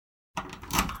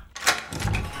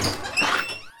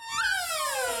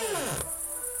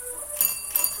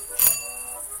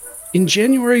In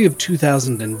January of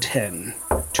 2010,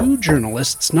 two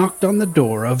journalists knocked on the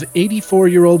door of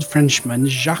 84-year-old Frenchman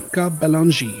Jacques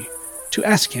Bellanger to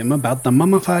ask him about the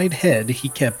mummified head he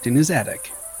kept in his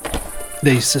attic.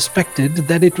 They suspected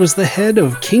that it was the head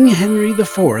of King Henry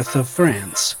IV of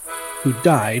France, who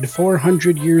died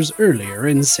 400 years earlier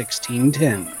in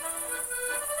 1610.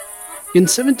 In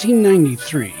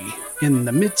 1793, in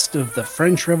the midst of the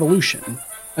French Revolution,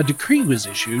 a decree was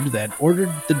issued that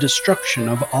ordered the destruction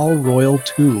of all royal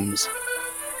tombs.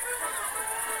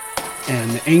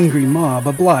 An angry mob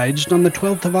obliged on the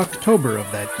 12th of October of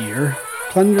that year,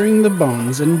 plundering the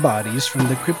bones and bodies from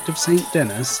the crypt of St.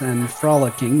 Denis and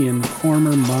frolicking in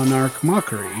former monarch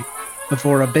mockery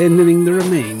before abandoning the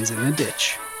remains in a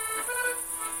ditch.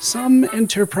 Some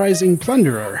enterprising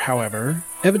plunderer, however,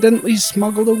 evidently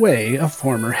smuggled away a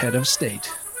former head of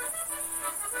state.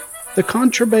 The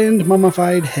contraband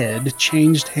mummified head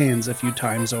changed hands a few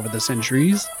times over the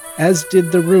centuries, as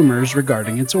did the rumors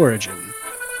regarding its origin.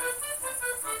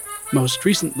 Most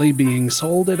recently being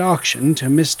sold at auction to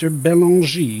Mr.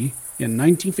 Bellanger in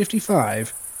 1955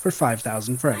 for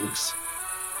 5,000 francs.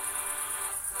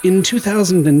 In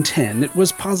 2010, it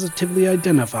was positively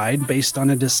identified based on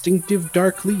a distinctive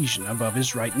dark lesion above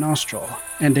his right nostril,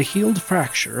 and a healed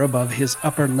fracture above his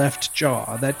upper left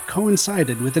jaw that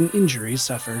coincided with an injury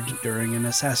suffered during an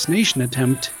assassination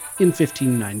attempt in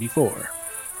 1594.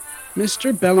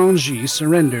 Mr. Bellanger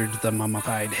surrendered the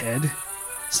mummified head.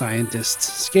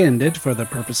 Scientists scanned it for the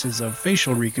purposes of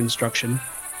facial reconstruction,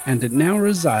 and it now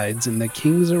resides in the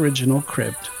king's original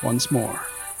crypt once more.